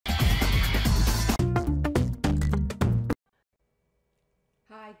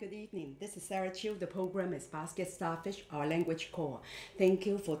Hi, good evening. This is Sarah Chiu. The program is Basket Starfish, our language core. Thank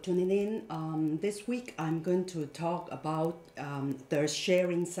you for tuning in. This week, I'm going to talk about the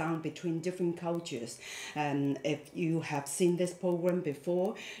sharing sound between different cultures. And if you have seen this program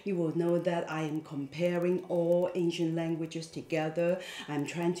before, you will know that I am comparing all ancient languages together. I'm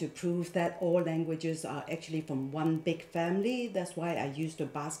trying to prove that all languages are actually from one big family. That's why I use the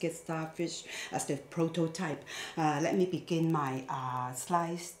basket starfish as the prototype. Let me begin my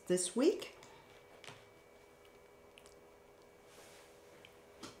slides this week.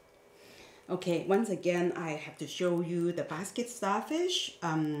 Okay, once again, I have to show you the basket starfish.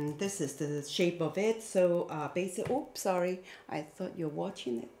 This is the shape of it. So oops, sorry, I thought you're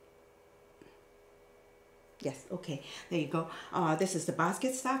watching it. Yes, okay, there you go. This is the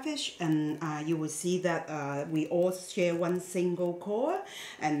basket starfish, and you will see that we all share one single core,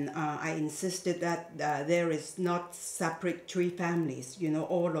 and I insisted that there is not separate three families. You know,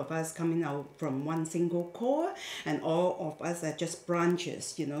 all of us coming out from one single core, and all of us are just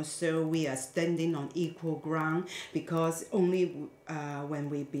branches, you know, so we are standing on equal ground, because only when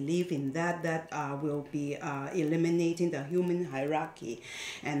we believe in that, will be eliminating the human hierarchy.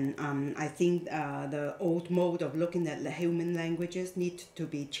 And I think the old mode of looking at the human languages need to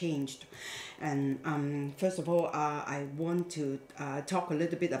be changed. And first of all, I want to talk a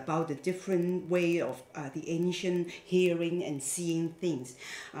little bit about the different way of the ancient hearing and seeing things.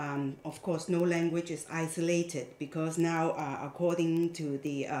 Of course, no language is isolated, because now, according to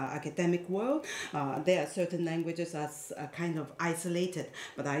the academic world, there are certain languages as kind of isolated,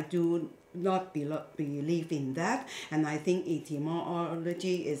 but I do not believe in that, and I think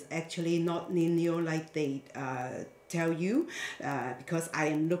etymology is actually not lineal like they tell you, because I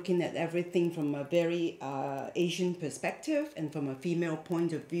am looking at everything from a very Asian perspective and from a female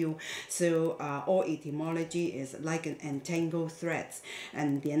point of view. So all etymology is like an entangled threads,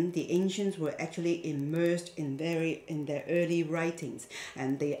 and then the ancients were actually immersed in their early writings,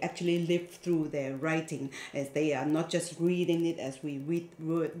 and they actually lived through their writing, as they are not just reading it as we read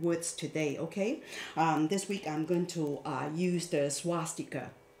words today. Okay, this week I'm going to use the swastika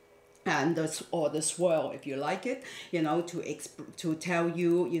and the swirl, if you like it, you know, to tell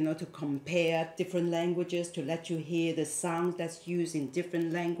you, you know, to compare different languages, to let you hear the sound that's used in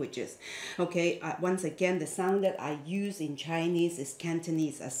different languages. Okay, once again, the sound that I use in Chinese is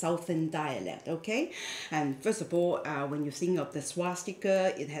Cantonese, a southern dialect. Okay, and first of all, when you think of the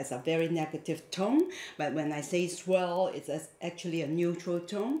swastika, it has a very negative tone, but when I say swirl, it's actually a neutral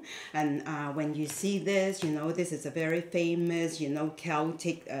tone. And when you see this, you know, this is a very famous, you know,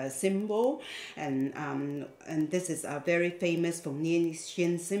 Celtic symbol, and this is a very famous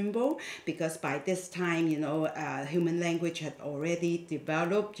Phoenician symbol, because by this time, you know, human language had already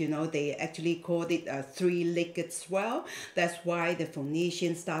developed. You know, they actually called it a three-legged swirl. That's why the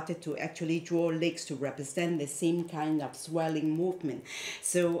Phoenicians started to actually draw legs to represent the same kind of swelling movement.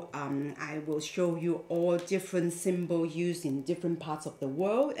 So I will show you all different symbols used in different parts of the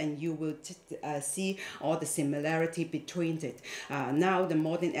world, and you will see all the similarity between it. Now the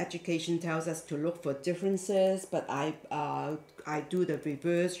modern education tells us to look for differences, but I do the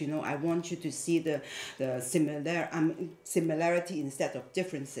reverse. You know, I want you to see the similarity instead of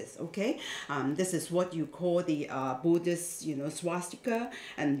differences. Okay, this is what you call the Buddhist, you know, swastika,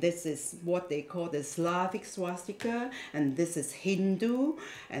 and this is what they call the Slavic swastika, and this is Hindu,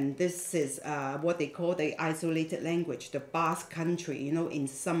 and this is what they call the isolated language, the Basque country, you know, in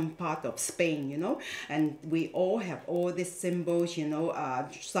some part of Spain, you know, and we all have all these symbols, you know,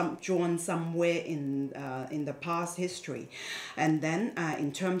 drawn somewhere in the past history. And then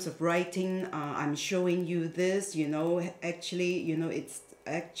in terms of writing, I'm showing you this, you know, actually, you know, it's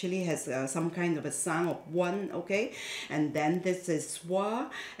actually has some kind of a sound of one. Okay, and then this is swa,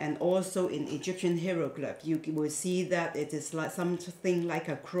 and also in Egyptian hieroglyph you will see that it is like something like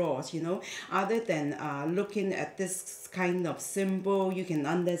a cross. You know, other than looking at this kind of symbol, you can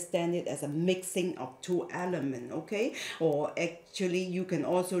understand it as a mixing of two elements. Okay, or actually you can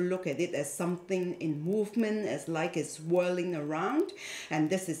also look at it as something in movement, as like it's whirling around.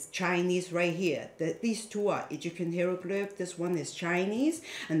 And this is Chinese right here. These two are Egyptian hieroglyph. This one is Chinese,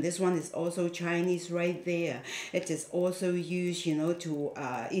 and this one is also Chinese right there. It is also used, you know, to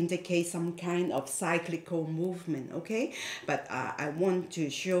indicate some kind of cyclical movement. Okay, but I want to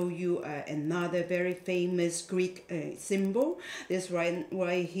show you another very famous Greek symbol. This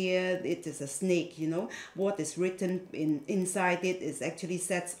right here, it is a snake. You know, what is written inside it is actually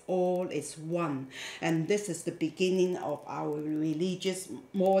says all is one, and this is the beginning of our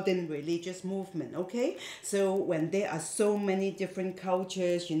modern religious movement. Okay, so when there are so many different cultures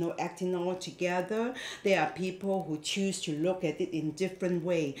cultures, you know, acting all together. There are people who choose to look at it in different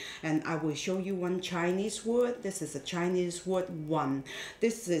way. And I will show you one Chinese word. This is a Chinese word, one.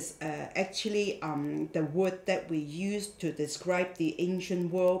 This is actually the word that we used to describe the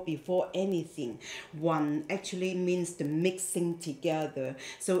ancient world before anything. One actually means the mixing together.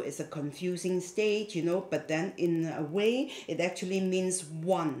 So it's a confusing state, you know, but then in a way, it actually means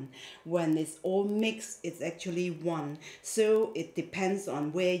one. When it's all mixed, it's actually one. So it depends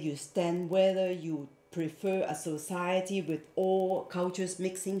on where you stand, whether you prefer a society with all cultures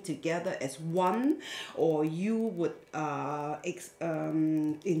mixing together as one, or you would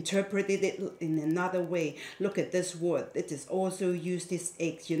interpret it in another way. Look at this word. It is also used as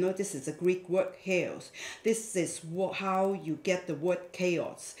eggs. You know, this is a Greek word, chaos. This is how you get the word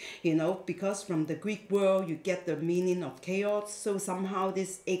chaos, you know, because from the Greek word you get the meaning of chaos. So somehow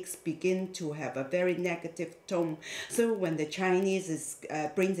these eggs begin to have a very negative tone. So when the Chinese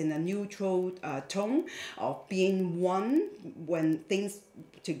brings in a neutral tone of being one, when things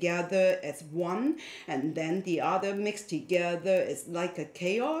together as one and then the other mixed together is like a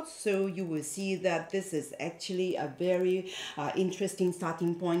chaos. So you will see that this is actually a very interesting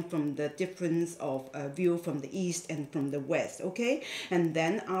starting point from the difference of view from the east and from the west. Okay, and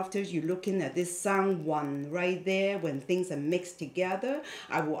then after you looking at this sound one right there, when things are mixed together,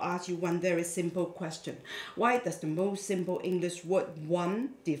 I will ask you one very simple question. Why does the most simple English word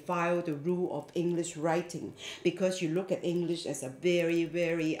one defy the rule of English writing? Because you look at English as a very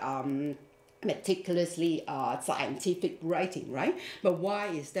meticulously scientific writing, right? But why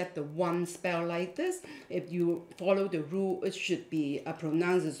is that the one spelled like this? If you follow the rule, it should be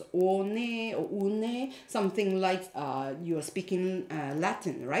pronounced as one or une, something like you're speaking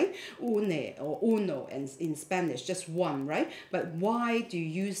Latin, right? Une or uno, and in Spanish, just one, right? But why do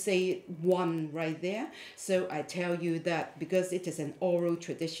you say one right there? So I tell you that because it is an oral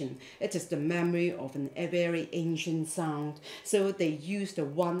tradition. It is the memory of a very ancient sound. So they use the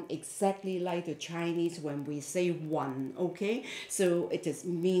one exactly like the Chinese when we say one, okay? So it is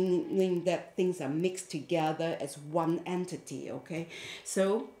meaning that things are mixed together as one entity, okay?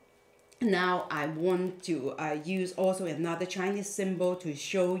 So now I want to use also another Chinese symbol to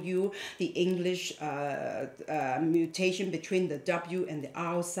show you the English mutation between the W and the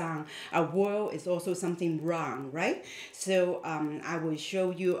R sound. A world is also something wrong, right? So I will show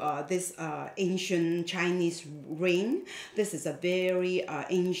you this ancient Chinese ring. This is a very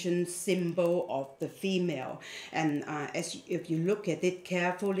ancient symbol of the female. And if you look at it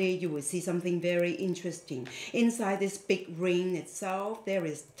carefully, you will see something very interesting. Inside this big ring itself, there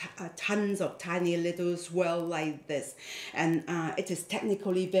is tons of tiny little swirl like this, and it is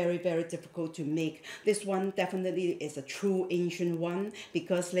technically very difficult to make. This one definitely is a true ancient one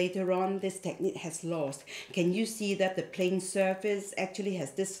because later on this technique has lost. Can you see that the plain surface actually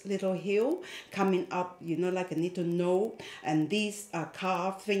has this little hill coming up, you know, like a little node, and these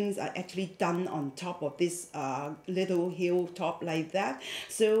carved things are actually done on top of this little hill top like that.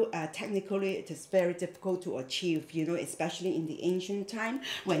 So technically it is very difficult to achieve, you know, especially in the ancient time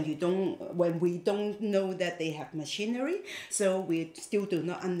when we don't know that they have machinery. So we still do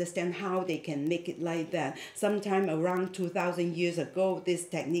not understand how they can make it like that. Sometime around 2000 years ago, this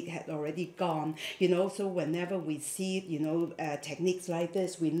technique had already gone, you know. So whenever we see, you know, techniques like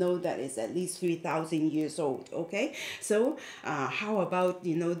this, we know that it's at least 3000 years old. Okay, so how about,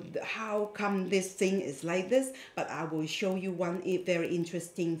 you know, how come this thing is like this? But I will show you one very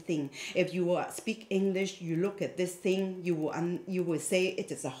interesting thing. If you speak English, you look at this thing, you will say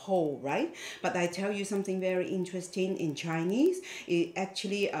it is a hole, right? But I tell you something very interesting in Chinese. It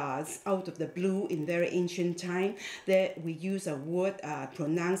actually out of the blue in very ancient time that we use a word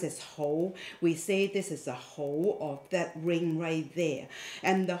pronounced as hole. We say this is a hole of that ring right there,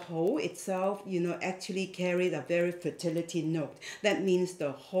 and the hole itself, you know, actually carried a very fertility note. That means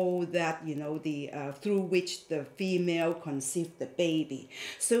the hole that, you know, the through which the female conceived the baby.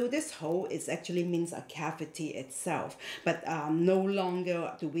 So this hole is actually means a cavity itself, but no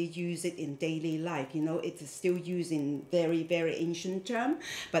longer do we use it in daily life. You know, it is still used in very ancient term.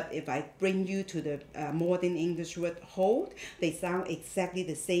 But if I bring you to the modern English word hold, they sound exactly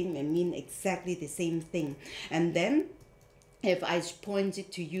the same and mean exactly the same thing. And then if I point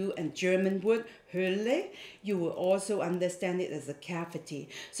it to you, a German word höhle, you will also understand it as a cavity.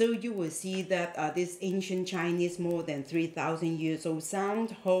 So you will see that this ancient Chinese more than 3,000 years old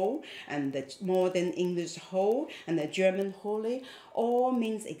sound, ho, and the modern English ho, and the German hole, all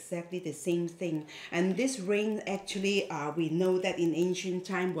means exactly the same thing. And this ring actually, we know that in ancient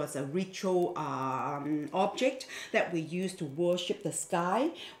time was a ritual object that we used to worship the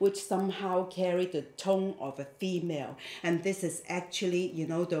sky, which somehow carried the tone of a female. And this is actually, you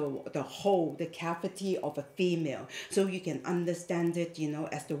know, the hole, the cavity of a female. So you can understand it, you know,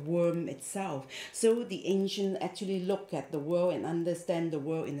 as the worm itself. So the ancient actually look at the world and understand the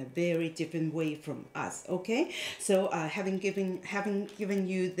world in a very different way from us. Okay, so having given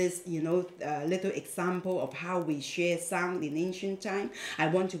you this, you know, little example of how we share sound in ancient time, I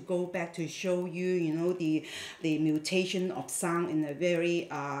want to go back to show you, you know, the mutation of sound in a very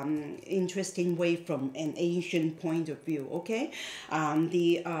interesting way from an ancient point of view. Okay,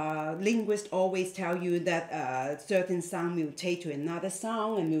 the linguists always tell you that certain sound mutate to another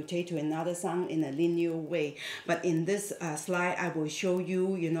sound and mutate to another sound in a linear way. But in this slide, I will show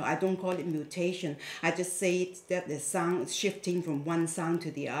you, you know, I don't call it mutation. I just say that the sound is shifting from one sound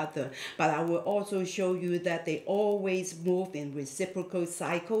to the other. But I will also show you that they always move in reciprocal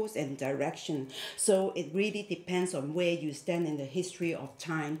cycles and direction. So it really depends on where you stand in the history of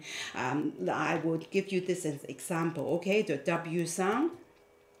time. I will give you this as an example. Okay, the W sound.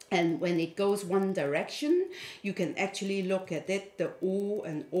 And when it goes one direction, you can actually look at it, the U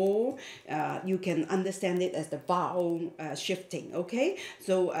and O, you can understand it as the vowel shifting, okay?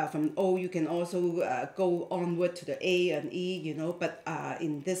 So from O, you can also go onward to the A and E, you know, but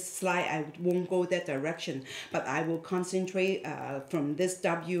in this slide, I won't go that direction, but I will concentrate from this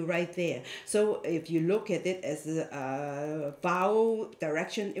W right there. So if you look at it as a vowel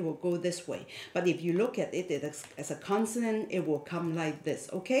direction, it will go this way. But if you look at it as a consonant, it will come like this,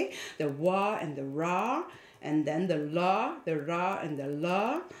 okay? The wa and the ra, and then the la, the ra and the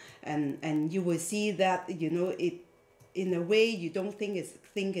la, and you will see that, you know, it in a way you don't think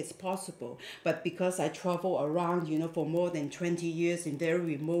it's possible, but because I travel around, you know, for more than 20 years in very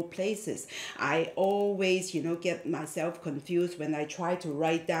remote places, I always, you know, get myself confused when I try to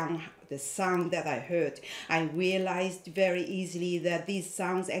write down the sound that I heard. I realized very easily that these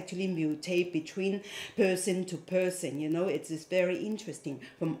sounds actually mutate between person to person. You know, it is very interesting.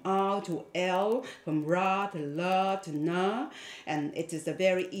 From R to L, from Ra to La to Na, and it is a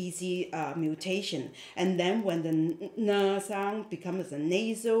very easy mutation. And then when the Na sound becomes a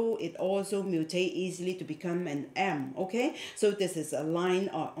nasal, it also mutate easily to become an M. Okay, so this is a line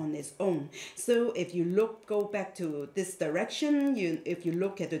on its own. So if you go back to this direction, if you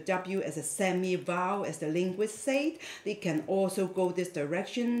look at the W as a semi-vowel, as the linguists say, they can also go this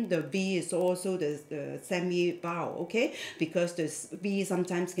direction. The V is also the semi-vowel, okay? Because the V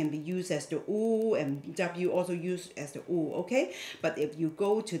sometimes can be used as the U and W also used as the U, okay? But if you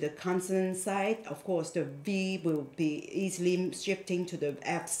go to the consonant side, of course, the V will be easily shifting to the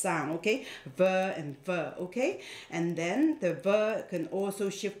F sound, okay? V and V, okay? And then the V can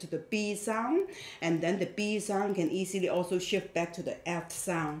also shift to the B sound, and then the B sound can easily also shift back to the F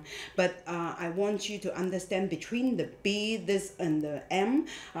sound. But I want you to understand between the B, this, and the M,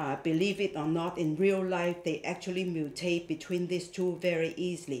 believe it or not, in real life, they actually mutate between these two very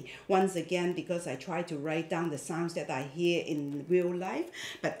easily. Once again, because I try to write down the sounds that I hear in real life,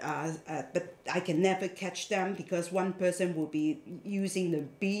 but I can never catch them because one person will be using the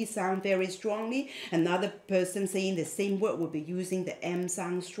B sound very strongly, another person saying the same word will be using the M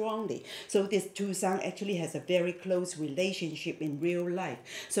sound strongly. So these two sounds actually has a very close relationship in real life.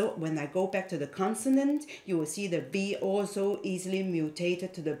 So when I go back to the consonant, you will see the V also easily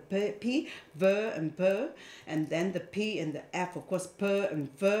mutated to the P, V and P, and then the P and the F, of course, P and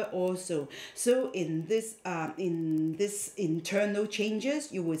V also. So in this internal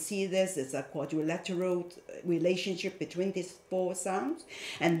changes, you will see this is a quadrilateral relationship between these four sounds,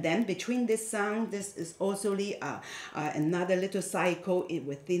 and then between this sound, this is also another little cycle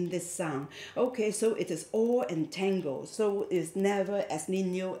within this sound. Okay, so it is all entangled, so it's never as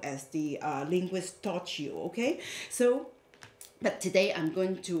linear as the linguist taught you. Okay, so but today I'm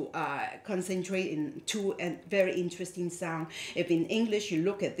going to concentrate in two very interesting sounds. If in English you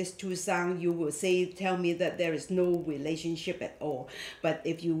look at these two sounds, you will tell me that there is no relationship at all. But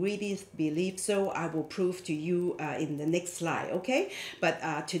if you really believe so, I will prove to you in the next slide, okay?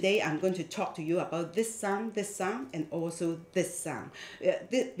 But today I'm going to talk to you about this sound, and also this sound.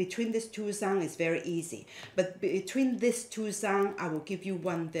 Between these two sounds is very easy. But between these two sounds, I will give you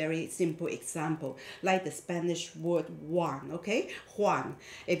one very simple example, like the Spanish word Juan, okay? Juan.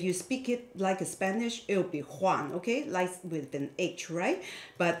 If you speak it like a Spanish, it will be Juan, okay? Like with an H, right?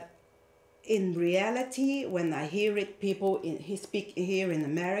 But in reality, when I hear it, people speak here in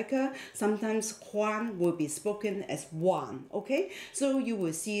America, sometimes Juan will be spoken as Juan, okay? So you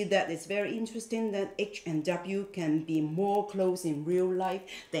will see that it's very interesting that H and W can be more close in real life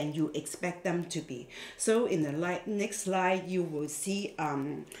than you expect them to be. So in the next slide, you will see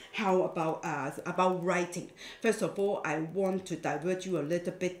how about writing. First of all, I want to divert you a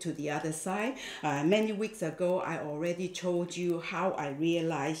little bit to the other side. Many weeks ago, I already told you how I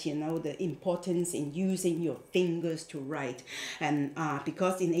realized, the importance in using your fingers to write. And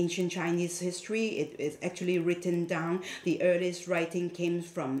because in ancient Chinese history, it is actually written down, the earliest writing came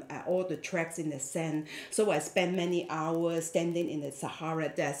from all the tracks in the sand. So I spent many hours standing in the Sahara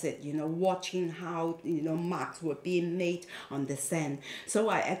Desert, watching how, marks were being made on the sand. So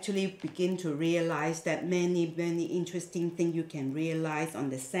I actually begin to realize that many interesting things you can realize on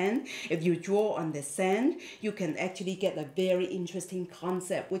the sand. If you draw on the sand, you can actually get a very interesting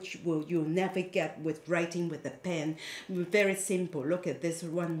concept, which you'll never get with writing with a pen. Very simple. Look at this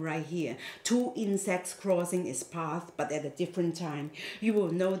one right here. Two insects crossing its path, but at a different time. You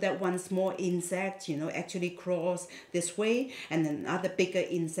will know that one small insect, actually cross this way, and another bigger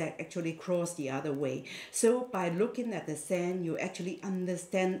insect actually cross the other way. So by looking at the sand, you actually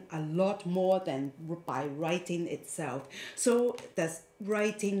understand a lot more than by writing itself. So that's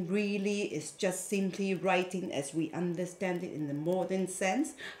writing really is just simply writing as we understand it in the modern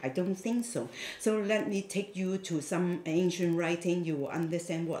sense? I don't think so. So let me take you to some ancient writing. You will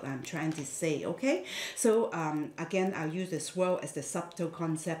understand what I'm trying to say, okay? So again, I'll use the swirl as the subtle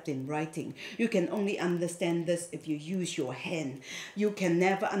concept in writing. You can only understand this if you use your hand. You can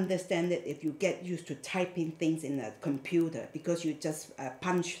never understand it if you get used to typing things in a computer, because you just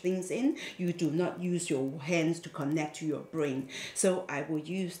punch things in. You do not use your hands to connect to your brain. So I will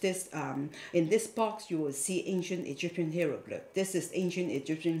use this. In this box, you will see ancient Egyptian hieroglyph. This is ancient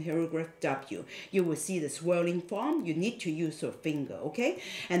Egyptian hieroglyph W. You will see the swirling form. You need to use your finger, okay?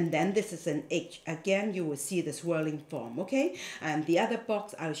 And then this is an H. Again, you will see the swirling form, okay? And the other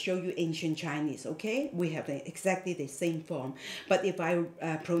box, I'll show you ancient Chinese, okay? We have exactly the same form. But if I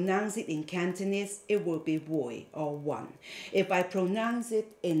pronounce it in Cantonese, it will be Wui or one. If I pronounce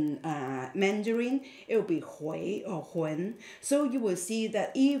it in Mandarin, it will be Hui or Huan. So you will see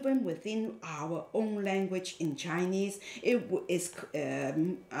that even within our own language in Chinese, it is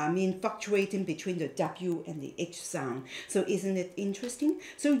fluctuating between the W and the H sound. So isn't it interesting?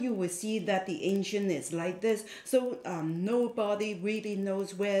 So you will see that the ancient is like this. So nobody really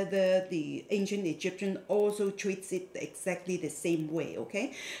knows whether the ancient Egyptian also treats it exactly the same way,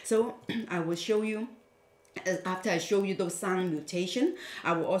 okay? So I will show you. After I show you those sound mutation,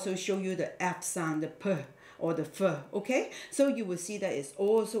 I will also show you the F sound, the P or the F, okay? So you will see that it's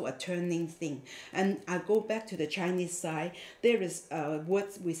also a turning thing. And I go back to the Chinese side. There is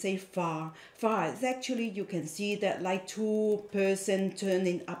words we say far. Far is actually, you can see that like two person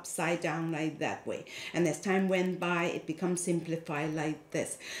turning upside down like that way. And as time went by, it becomes simplified like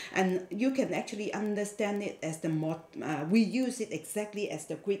this. And you can actually understand it as we use it exactly as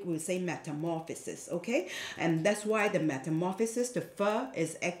the Greek will say metamorphosis, okay? And that's why the metamorphosis, the F,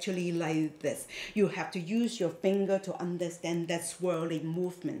 is actually like this. You have to use your finger to understand that swirling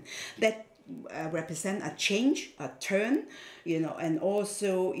movement that represent a change, a turn, and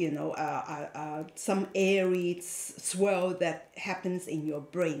also, some airy swirl that happens in your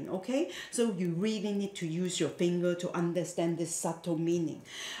brain, okay? So you really need to use your finger to understand this subtle meaning,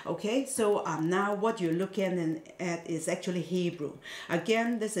 okay? So now what you're looking at is actually Hebrew.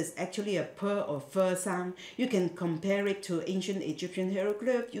 Again, this is actually a P or F sound. You can compare it to ancient Egyptian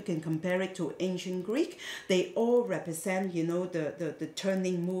hieroglyph. You can compare it to ancient Greek. They all represent, the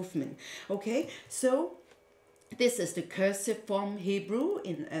turning movement, okay? So this is the cursive form Hebrew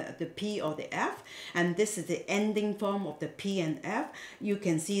in the P or the F, and this is the ending form of the P and F. You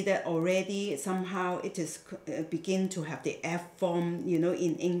can see that already somehow it is begin to have the F form,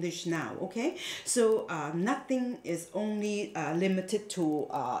 in English now, okay? So nothing is only limited to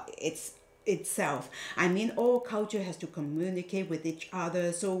itself. I mean, all culture has to communicate with each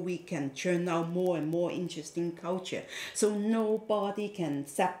other so we can churn out more and more interesting culture. So nobody can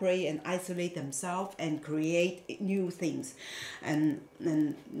separate and isolate themselves and create new things. And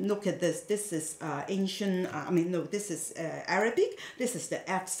look at this. This is ancient, this is Arabic. This is the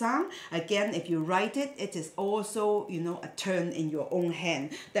F sound. Again, if you write it, it is also, a turn in your own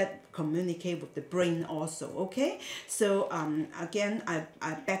hand that communicate with the brain also, okay? So again, I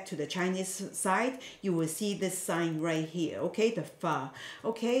back to the Chinese side. You will see this sign right here, okay, the Fa,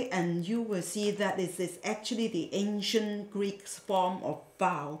 okay? And you will see that this is actually the ancient Greek form of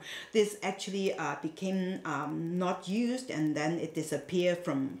vowel. This actually became not used, and then it disappeared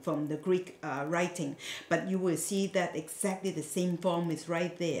from the Greek writing. But you will see that exactly the same form is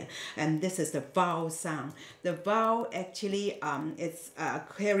right there, and this is the vowel sound. The vowel actually is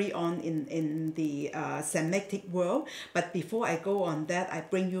carry on in the Semitic world. But before I go on that, I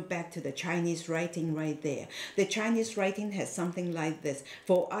bring you back to the Chinese writing right there. The Chinese writing has something like this.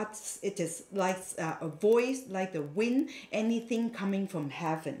 For us, it is like a voice, like the wind, anything coming from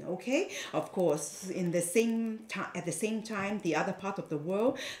heaven. Okay, of course, in the same time, at the same time, the other part of the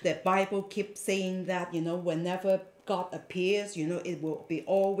world, the Bible keeps saying that, you know, whenever God appears, you know, it will be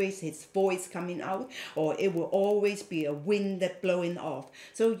always his voice coming out, or it will always be a wind that blowing off.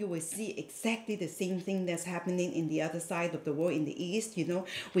 So you will see exactly the same thing that's happening in the other side of the world, in the east. You know,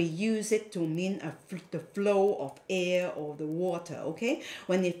 we use it to mean the flow of air or the water. Okay,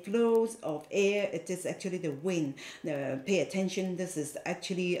 when it flows of air, it is actually the wind. Pay attention, this is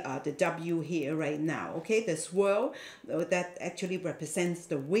actually the W here right now. Okay, the swirl that actually represents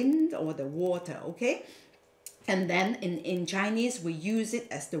the wind or the water. Okay. And then in Chinese, we use it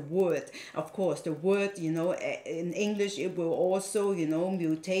as the word. Of course, the word, you know, in English, it will also, you know,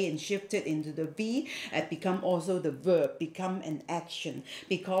 mutate and shift it into the V and become also the verb, become an action.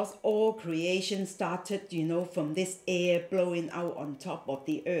 Because all creation started, you know, from this air blowing out on top of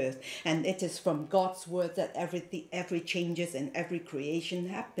the earth. And it is from God's word that every changes and every creation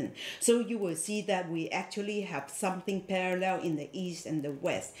happen. So you will see that we actually have something parallel in the east and the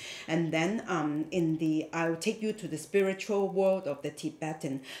west. And then I'll take you to the spiritual world of the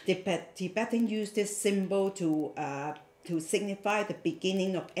Tibetan. The Tibetan use this symbol to signify the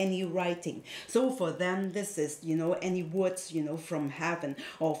beginning of any writing. So for them, this is, you know, any words, you know, from heaven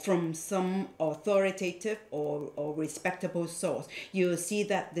or from some authoritative or respectable source. You'll see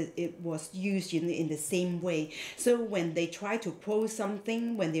that it was used in the same way. So when they try to quote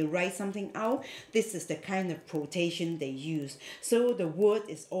something, when they write something out, this is the kind of quotation they use. So the word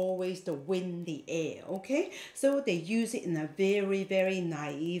is always the wind, the air. Okay, so they use it in a very, very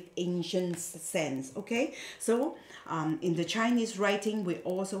naive, ancient sense. Okay, so in the Chinese writing, we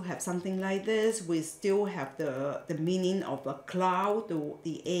also have something like this. We still have the meaning of a cloud,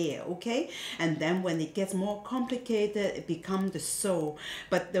 the air, okay? And then when it gets more complicated, it becomes the soul.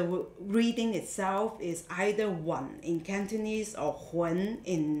 But the reading itself is either wan in Cantonese or huan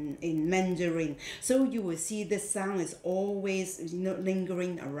in Mandarin. So you will see this sound is always, you know,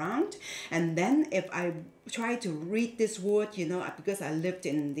 lingering around. And then if I try to read this word, you know, because I lived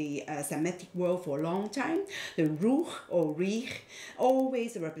in the Semitic world for a long time, the ruh or rih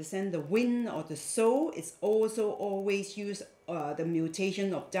always represent the wind or the soul. It's also always use the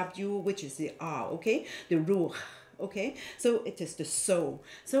mutation of W, which is the R, okay? The ruh. Okay, so it is the soul.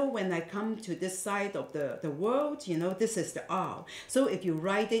 So when I come to this side of the world, you know, this is the R. So if you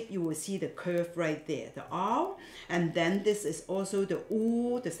write it, you will see the curve right there, the R. And then this is also the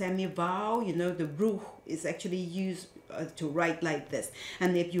U, the semi-vowel, you know, the ruh is actually used to write like this.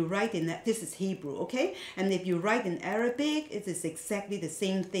 And if you write in that, this is Hebrew, okay? And if you write in Arabic, it is exactly the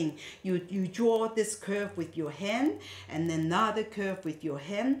same thing. You draw this curve with your hand and another curve with your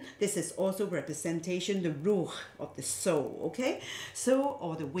hand. This is also representation, the ruh of the soul, okay? So,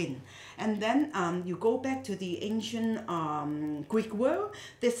 or the wind. And then you go back to the ancient Greek world.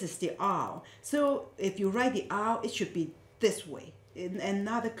 This is the R. So if you write the R, it should be this way. In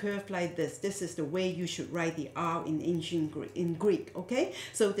another curve like this. This is the way you should write the R in ancient Greek, okay?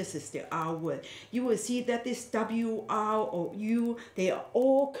 So this is the R word. You will see that this W, R, or U, they are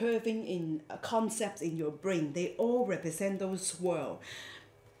all curving in concepts in your brain. They all represent those swirls.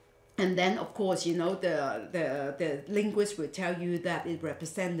 And then, of course, you know, the linguist will tell you that it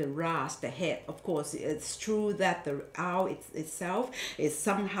represents the ras, the head. Of course, it's true that the R itself is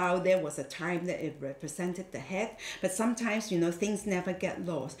somehow, there was a time that it represented the head. But sometimes, you know, things never get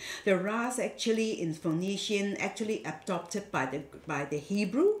lost. The ras actually in Phoenician, actually adopted by the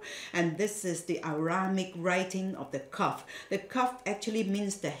Hebrew. And this is the Aramic writing of the kaf. The kaf actually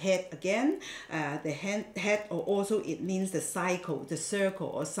means the head again. The head, or also it means the cycle, the circle,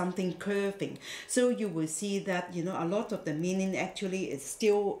 or something curving. So you will see that, you know, a lot of the meaning actually is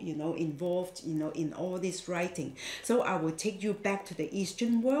still, you know, involved, you know, in all this writing. So I will take you back to the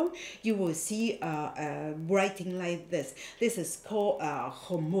Eastern world. You will see writing like this. This is called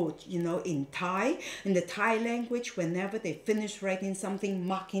homot, you know, in Thai. In the Thai language, whenever they finish writing something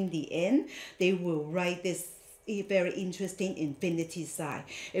marking the end, they will write this very interesting infinity sign.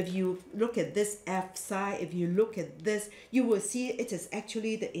 If you look at this F sign, if you look at this, you will see it is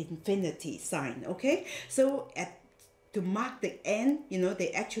actually the infinity sign, okay? So to mark the end, you know,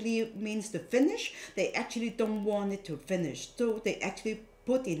 they actually means to finish. They actually don't want it to finish. So they actually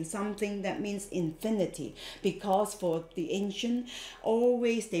put in something that means infinity, because for the ancient,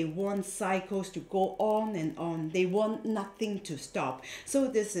 always they want cycles to go on and on. They want nothing to stop. So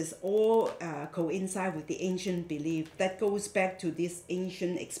this is all coincide with the ancient belief that goes back to this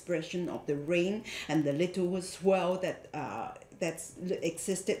ancient expression of the rain and the little swell that's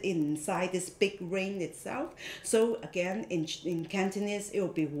existed inside this big rain itself. So again, in Cantonese, it will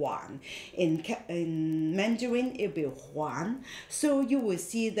be Wan. In Mandarin, it will be Huan. So you will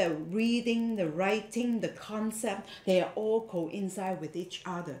see the reading, the writing, the concept, they are all coincide with each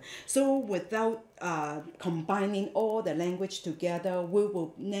other. So without combining all the language together, we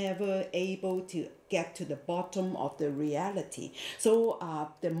will never able to get to the bottom of the reality. So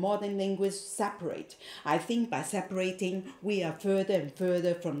the modern linguists separate. I think by separating, we are further and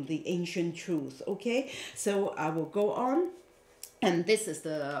further from the ancient truth. Okay, so I will go on. And this is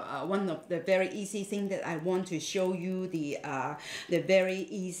the one of the very easy thing that I want to show you, the very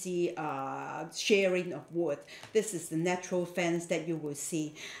easy sharing of word. This is the natural fence that you will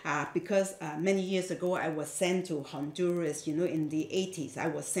see, because many years ago I was sent to Honduras, you know, in the 80s. I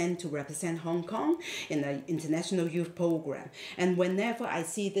was sent to represent Hong Kong in an international youth program. And whenever I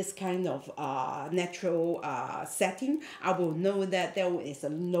see this kind of natural setting, I will know that there is a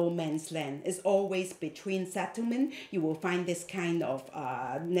no man's land. It's always between settlement. You will find this kind of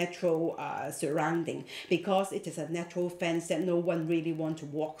natural surrounding, because it is a natural fence that no one really want to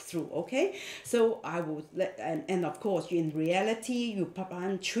walk through. Okay, so I will let, and of course in reality you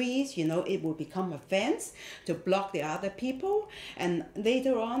plant trees, you know, it will become a fence to block the other people. And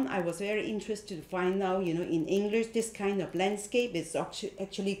later on I was very interested to find out, you know, in English this kind of landscape is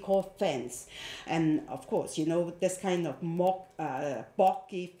actually called fence. And of course, you know, this kind of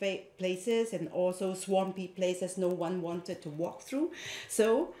boggy places and also swampy places no one wanted to walk through.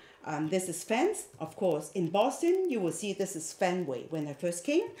 So this is fence. Of course, in Boston, you will see this is Fenway when I first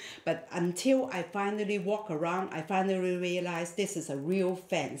came. But until I finally walk around, I finally realized this is a real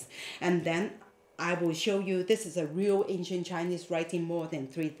fence. And then I will show you this is a real ancient Chinese writing more than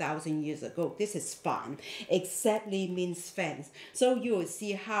 3,000 years ago. This is fan. Exactly means fence. So you will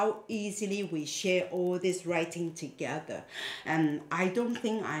see how easily we share all this writing together. And I don't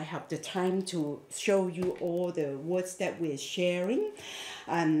think I have the time to show you all the words that we're sharing.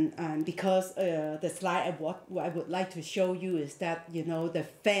 And because the slide I would like to show you is that, you know, the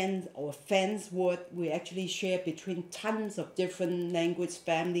fence or fence word we actually share between tons of different language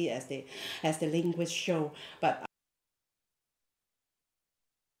family as the linguists show. But